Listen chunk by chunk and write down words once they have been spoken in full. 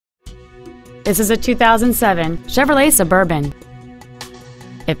This is a 2007 Chevrolet Suburban.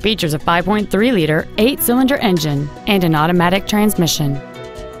 It features a 5.3-liter 8-cylinder engine and an automatic transmission.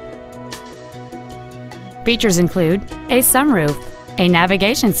 Features include a sunroof, a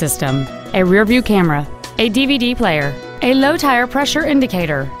navigation system, a rear-view camera, a DVD player, a low tire pressure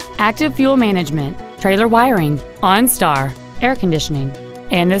indicator, active fuel management, trailer wiring, OnStar, air conditioning,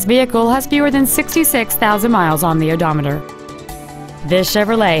 and this vehicle has fewer than 66,000 miles on the odometer. This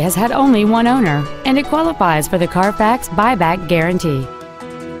Chevrolet has had only one owner, and it qualifies for the Carfax buyback guarantee.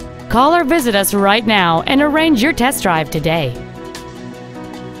 Call or visit us right now and arrange your test drive today.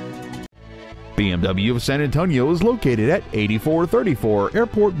 BMW of San Antonio is located at 8434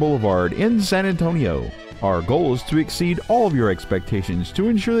 Airport Boulevard in San Antonio. Our goal is to exceed all of your expectations to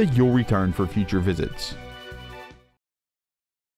ensure that you'll return for future visits.